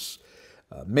populace.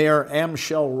 Mayor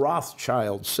Amschel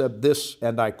Rothschild said this,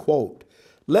 and I quote,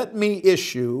 "Let me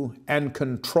issue and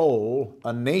control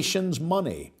a nation's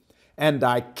money, and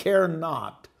I care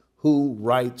not who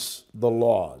writes the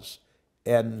laws,"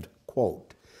 end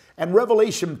quote. And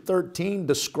Revelation 13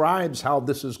 describes how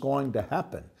this is going to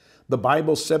happen. The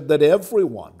Bible said that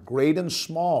everyone, great and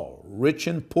small, rich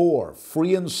and poor,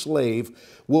 free and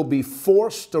slave, will be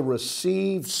forced to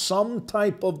receive some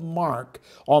type of mark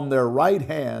on their right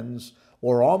hands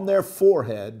or on their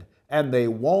forehead, and they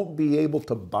won't be able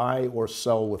to buy or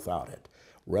sell without it.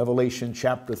 Revelation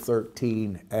chapter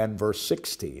 13 and verse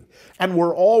 16. And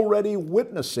we're already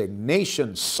witnessing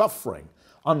nations suffering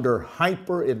under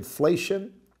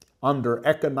hyperinflation, under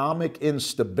economic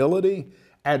instability,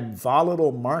 and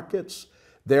volatile markets.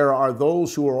 There are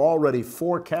those who are already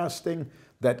forecasting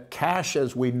that cash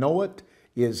as we know it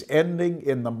is ending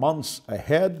in the months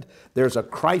ahead. There's a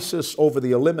crisis over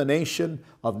the elimination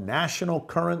of national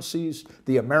currencies.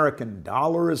 The American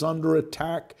dollar is under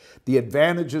attack. The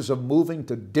advantages of moving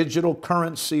to digital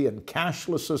currency and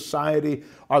cashless society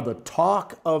are the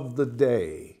talk of the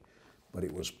day. But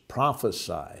it was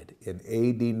prophesied in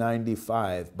AD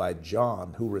 95 by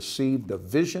John, who received a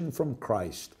vision from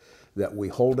Christ that we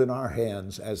hold in our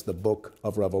hands as the book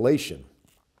of Revelation.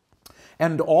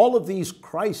 And all of these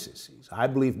crises, I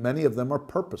believe many of them are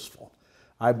purposeful.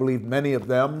 I believe many of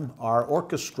them are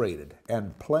orchestrated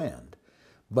and planned.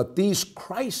 But these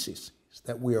crises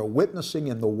that we are witnessing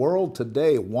in the world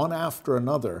today, one after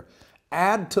another,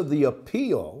 add to the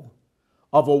appeal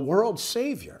of a world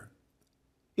Savior.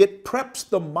 It preps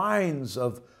the minds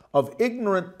of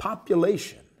ignorant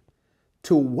population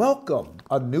to welcome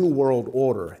a new world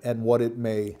order and what it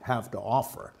may have to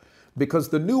offer. Because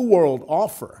the new world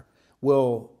offer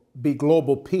will be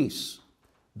global peace.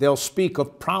 They'll speak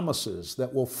of promises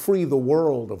that will free the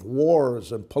world of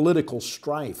wars and political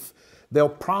strife. They'll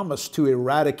promise to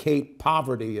eradicate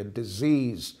poverty and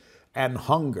disease and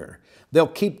hunger. They'll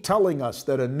keep telling us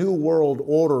that a new world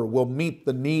order will meet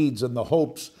the needs and the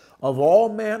hopes of all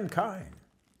mankind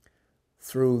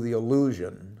through the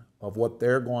illusion of what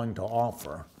they're going to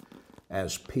offer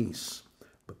as peace.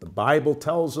 But the Bible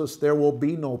tells us there will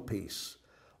be no peace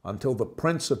until the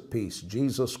Prince of Peace,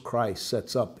 Jesus Christ,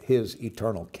 sets up his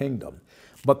eternal kingdom.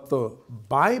 But the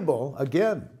Bible,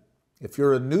 again, if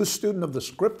you're a new student of the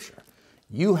Scripture,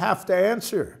 you have to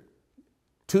answer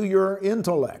to your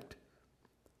intellect.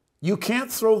 You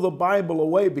can't throw the Bible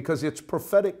away because its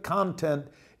prophetic content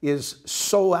is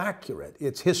so accurate.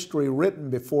 It's history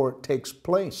written before it takes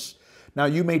place. Now,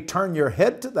 you may turn your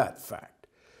head to that fact,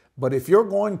 but if you're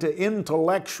going to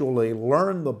intellectually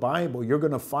learn the Bible, you're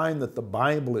going to find that the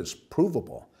Bible is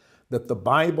provable, that the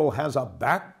Bible has a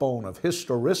backbone of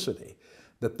historicity,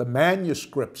 that the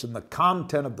manuscripts and the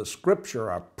content of the Scripture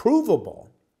are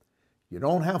provable. You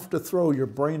don't have to throw your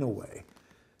brain away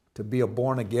to be a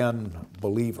born-again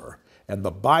believer. And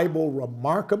the Bible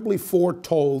remarkably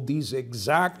foretold these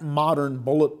exact modern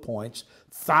bullet points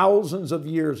thousands of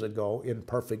years ago in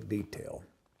perfect detail.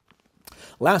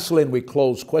 Lastly, and we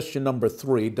close, question number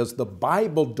 3, does the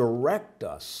Bible direct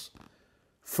us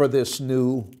for this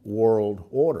new world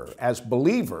order? As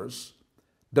believers,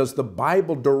 does the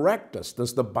Bible direct us?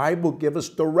 Does the Bible give us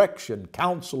direction,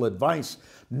 counsel, advice,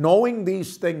 knowing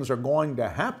these things are going to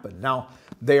happen? Now,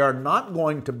 they are not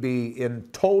going to be in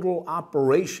total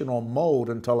operational mode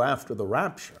until after the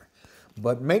rapture.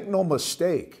 But make no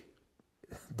mistake,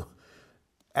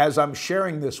 as I'm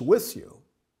sharing this with you,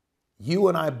 you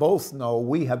and I both know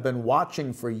we have been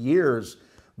watching for years.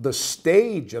 The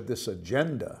stage of this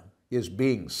agenda is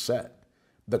being set.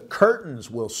 The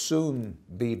curtains will soon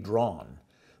be drawn.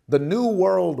 The New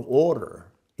World Order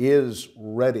is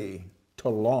ready to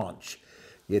launch.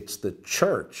 It's the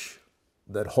church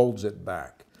that holds it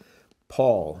back.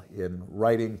 Paul, in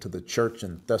writing to the church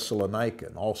in Thessalonica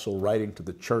and also writing to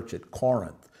the church at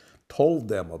Corinth, told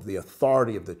them of the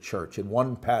authority of the church. In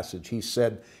one passage, he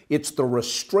said, it's the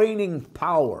restraining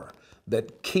power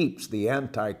that keeps the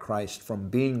Antichrist from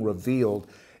being revealed.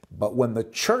 But when the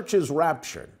church is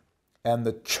raptured and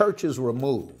the church is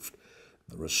removed,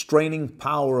 the restraining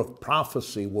power of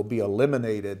prophecy will be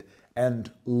eliminated,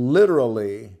 and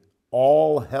literally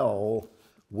all hell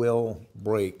will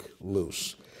break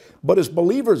loose. But as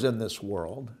believers in this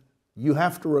world, you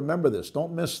have to remember this.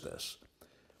 Don't miss this.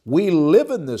 We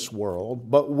live in this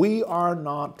world, but we are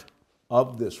not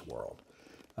of this world.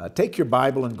 Take your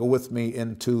Bible and go with me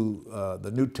into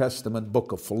the New Testament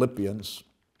book of Philippians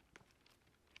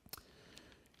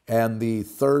and the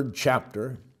 3rd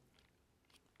chapter.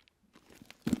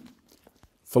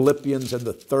 Philippians and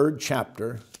the 3rd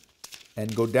chapter,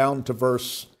 and go down to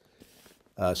verse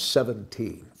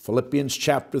 17. Philippians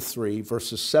chapter 3,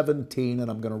 verses 17,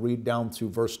 and I'm going to read down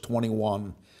through verse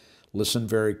 21. Listen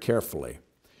very carefully.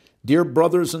 Dear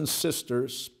brothers and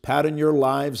sisters, pattern your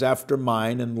lives after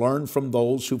mine and learn from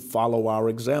those who follow our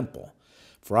example.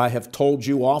 For I have told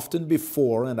you often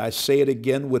before, and I say it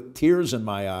again with tears in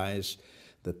my eyes,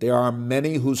 that there are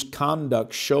many whose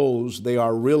conduct shows they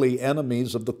are really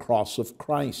enemies of the cross of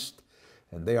Christ,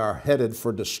 and they are headed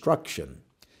for destruction.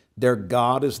 Their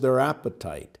God is their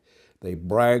appetite. They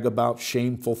brag about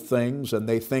shameful things, and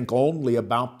they think only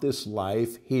about this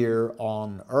life here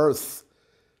on earth.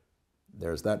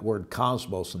 There's that word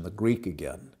cosmos in the Greek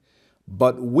again.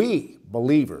 But we,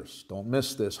 believers, don't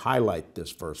miss this, highlight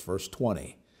this verse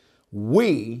 20.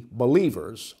 We,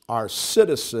 believers, are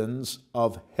citizens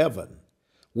of heaven,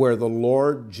 where the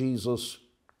Lord Jesus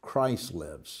Christ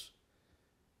lives.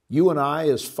 You and I,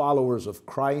 as followers of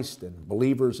Christ and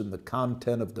believers in the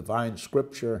content of divine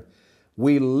Scripture,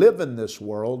 we live in this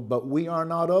world, but we are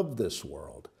not of this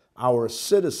world. Our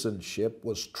citizenship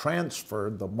was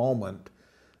transferred the moment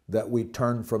that we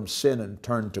turned from sin and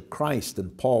turned to Christ.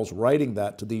 And Paul's writing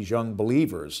that to these young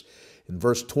believers. In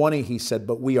verse 20, he said,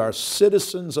 "But we are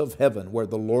citizens of heaven, where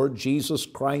the Lord Jesus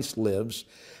Christ lives,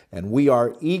 and we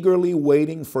are eagerly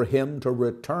waiting for him to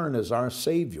return as our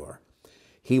Savior.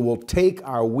 He will take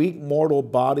our weak mortal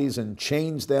bodies and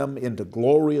change them into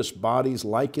glorious bodies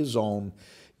like his own,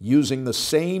 using the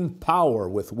same power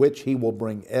with which he will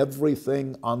bring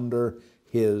everything under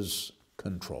his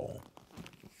control."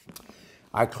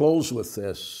 I close with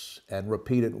this and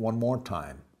repeat it one more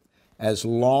time. As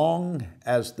long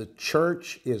as the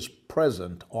church is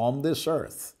present on this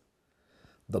earth,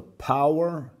 the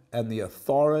power and the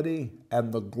authority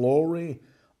and the glory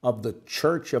of the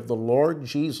church of the Lord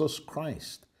Jesus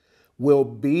Christ will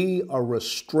be a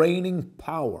restraining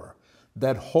power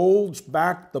that holds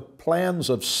back the plans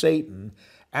of Satan,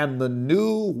 and the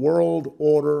new world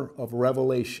order of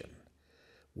Revelation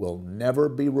will never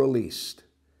be released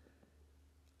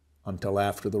until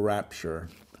after the rapture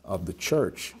of the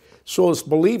church. So as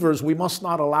believers, we must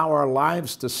not allow our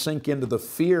lives to sink into the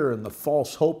fear and the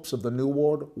false hopes of the new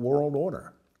world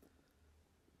order.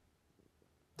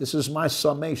 This is my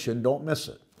summation. Don't miss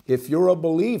it. If you're a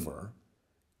believer,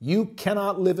 you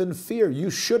cannot live in fear.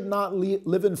 You should not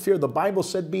live in fear. The Bible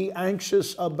said, "Be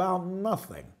anxious about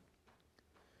nothing."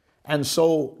 And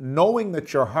so knowing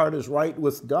that your heart is right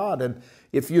with God, and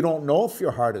if you don't know if your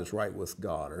heart is right with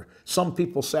God, or some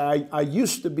people say, I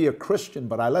used to be a Christian,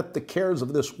 but I let the cares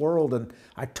of this world and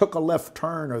I took a left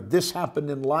turn, or this happened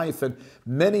in life, and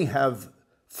many have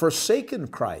forsaken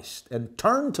Christ and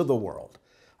turned to the world.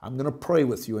 I'm going to pray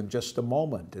with you in just a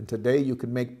moment. And today you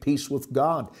can make peace with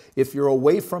God. If you're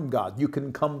away from God, you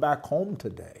can come back home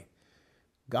today.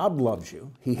 God loves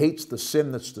you. He hates the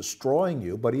sin that's destroying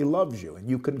you, but he loves you. And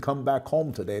you can come back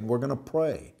home today, and we're going to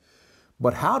pray.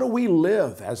 But how do we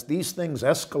live as these things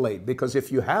escalate? Because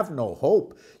if you have no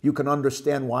hope, you can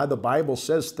understand why the Bible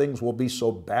says things will be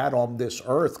so bad on this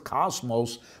earth,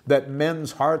 cosmos, that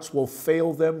men's hearts will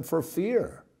fail them for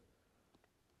fear.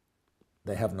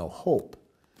 They have no hope.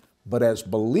 But as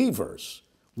believers,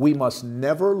 we must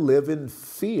never live in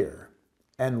fear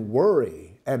and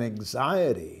worry and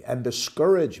anxiety and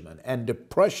discouragement and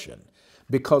depression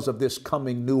because of this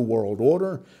coming new world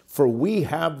order, for we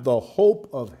have the hope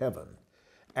of heaven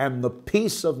and the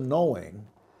peace of knowing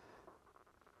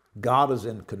God is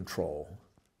in control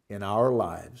in our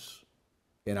lives,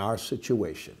 in our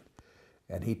situation,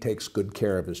 and he takes good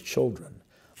care of his children.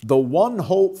 The one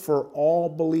hope for all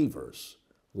believers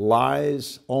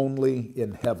lies only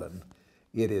in heaven.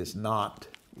 It is not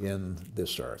in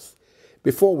this earth.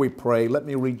 Before we pray, let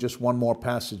me read just one more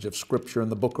passage of Scripture in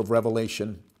the book of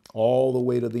Revelation, all the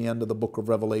way to the end of the book of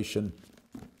Revelation,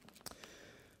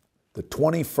 the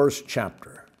 21st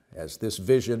chapter, as this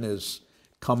vision is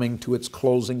coming to its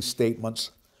closing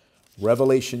statements.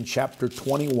 Revelation chapter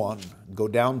 21, go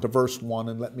down to verse 1,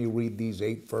 and let me read these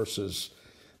 8 verses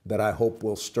that I hope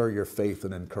will stir your faith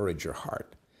and encourage your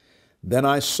heart. Then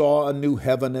I saw a new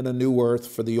heaven and a new earth,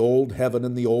 for the old heaven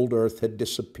and the old earth had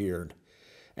disappeared.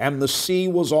 And the sea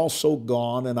was also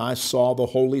gone, and I saw the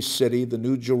holy city, the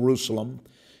new Jerusalem,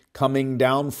 coming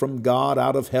down from God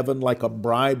out of heaven like a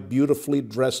bride beautifully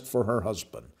dressed for her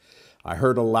husband. I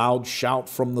heard a loud shout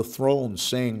from the throne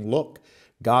saying, "Look,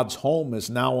 God's home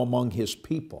is now among his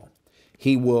people.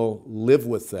 He will live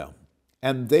with them,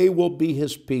 and they will be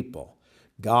his people.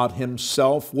 God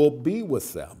himself will be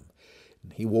with them.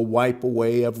 He will wipe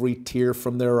away every tear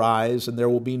from their eyes, and there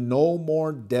will be no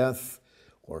more death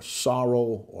or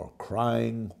sorrow or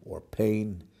crying or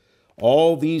pain.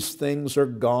 All these things are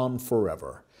gone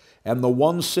forever." And the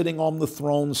one sitting on the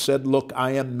throne said, "Look,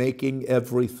 I am making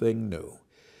everything new."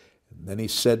 And then he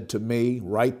said to me,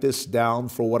 "Write this down,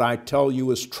 for what I tell you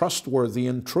is trustworthy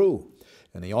and true."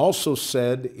 And he also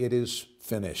said, "It is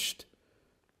finished.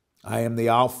 I am the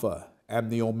Alpha and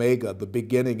the Omega, the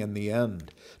beginning and the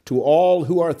end. To all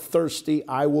who are thirsty,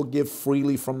 I will give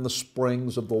freely from the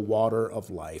springs of the water of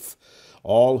life.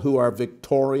 All who are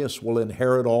victorious will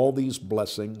inherit all these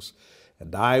blessings,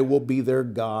 and I will be their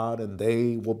God, and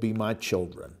they will be my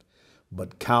children.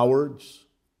 But cowards,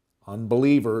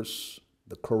 unbelievers,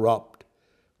 the corrupt,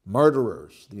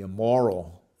 murderers, the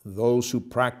immoral, those who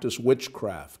practice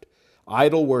witchcraft,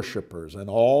 idol worshippers, and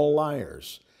all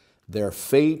liars, their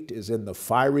fate is in the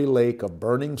fiery lake of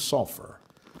burning sulfur,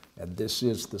 and this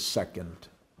is the second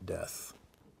death.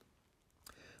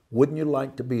 Wouldn't you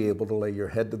like to be able to lay your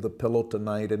head to the pillow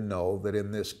tonight and know that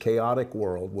in this chaotic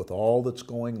world, with all that's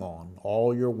going on,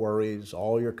 all your worries,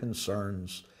 all your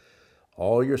concerns,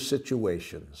 all your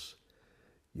situations,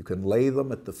 you can lay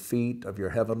them at the feet of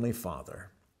your Heavenly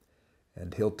Father,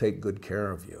 and He'll take good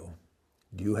care of you.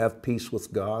 Do you have peace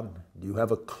with God? Do you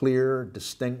have a clear,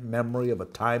 distinct memory of a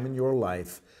time in your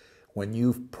life when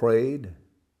you've prayed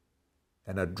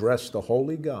and addressed the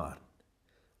holy God,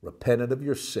 repented of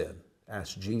your sin,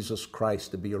 asked Jesus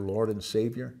Christ to be your Lord and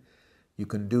Savior? You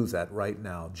can do that right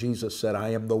now. Jesus said, I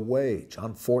am the way,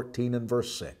 John 14 and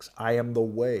verse 6. I am the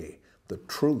way, the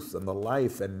truth, and the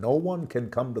life, and no one can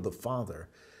come to the Father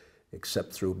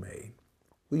except through me.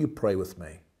 Will you pray with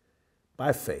me?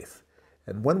 By faith.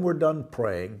 And when we're done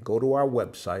praying, go to our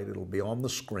website. It'll be on the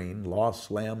screen,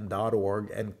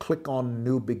 lostlamb.org, and click on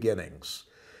New Beginnings.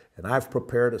 And I've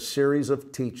prepared a series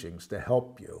of teachings to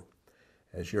help you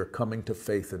as you're coming to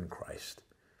faith in Christ.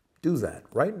 Do that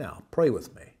right now. Pray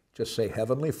with me. Just say,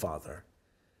 Heavenly Father,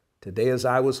 today as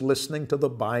I was listening to the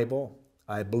Bible,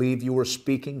 I believe you were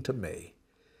speaking to me.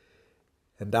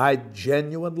 And I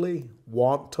genuinely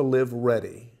want to live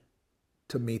ready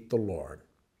to meet the Lord.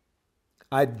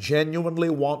 I genuinely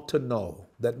want to know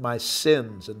that my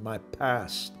sins and my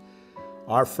past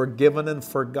are forgiven and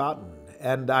forgotten.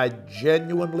 And I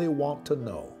genuinely want to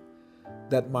know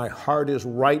that my heart is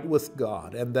right with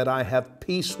God and that I have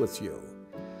peace with you.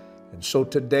 And so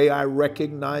today I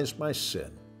recognize my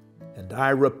sin and I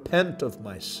repent of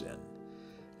my sin.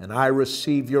 And I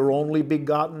receive your only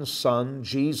begotten Son,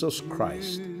 Jesus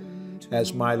Christ,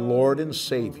 as my Lord and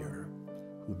Savior,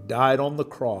 who died on the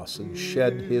cross and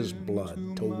shed his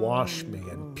blood to wash me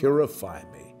and purify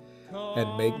me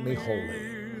and make me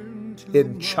holy.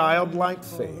 In childlike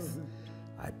faith,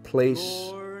 I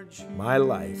place my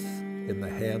life in the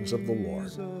hands of the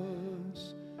Lord.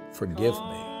 Forgive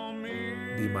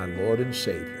me. Be my Lord and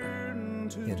Savior.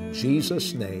 In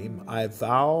Jesus' name, I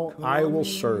vow I will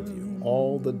serve you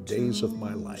all the days of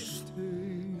my life.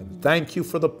 And thank you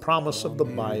for the promise of the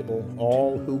Bible.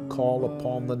 All who call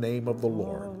upon the name of the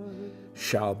Lord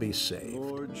shall be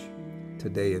saved.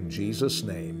 Today, in Jesus'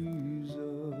 name,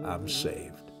 I'm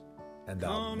saved, and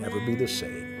I'll never be the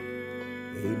same.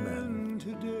 Amen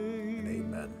and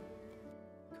amen.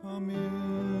 Come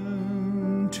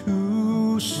in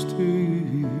to stay.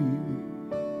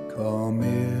 Come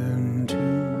into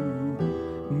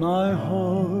my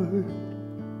heart,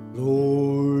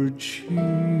 Lord Jesus.